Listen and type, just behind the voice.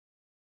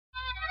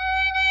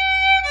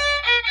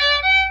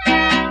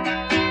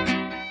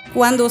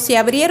Cuando se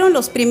abrieron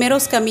los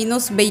primeros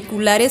caminos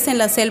vehiculares en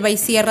la selva y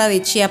sierra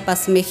de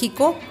Chiapas,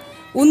 México,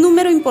 un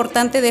número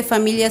importante de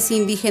familias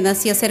indígenas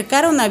se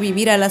acercaron a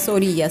vivir a las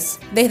orillas.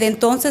 Desde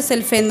entonces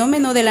el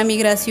fenómeno de la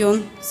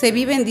migración se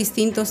vive en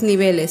distintos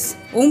niveles.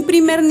 Un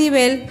primer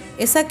nivel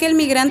es aquel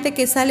migrante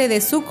que sale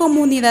de su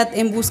comunidad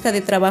en busca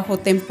de trabajo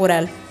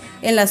temporal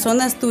en las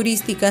zonas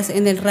turísticas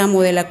en el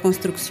ramo de la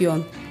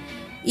construcción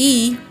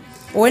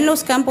o en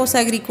los campos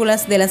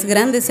agrícolas de las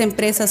grandes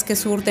empresas que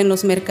surten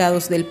los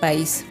mercados del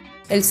país.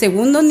 El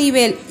segundo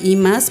nivel, y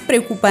más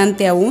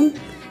preocupante aún,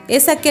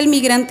 es aquel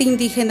migrante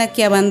indígena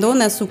que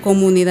abandona su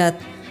comunidad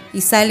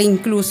y sale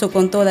incluso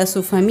con toda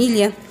su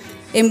familia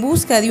en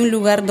busca de un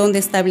lugar donde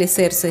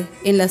establecerse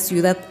en la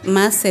ciudad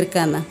más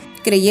cercana,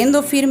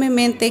 creyendo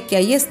firmemente que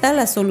ahí está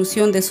la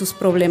solución de sus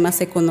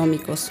problemas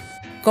económicos.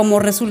 Como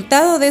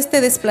resultado de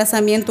este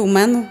desplazamiento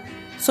humano,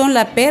 son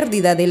la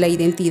pérdida de la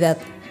identidad,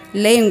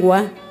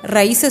 lengua,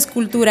 raíces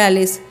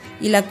culturales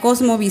y la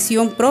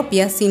cosmovisión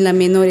propia sin la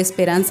menor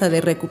esperanza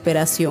de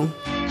recuperación.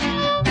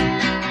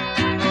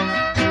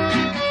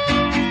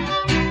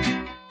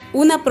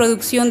 Una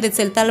producción de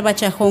Tzeltal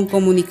Bachajón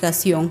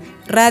Comunicación,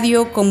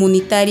 Radio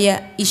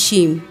Comunitaria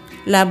Ishim,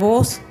 la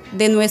voz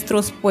de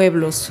nuestros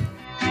pueblos.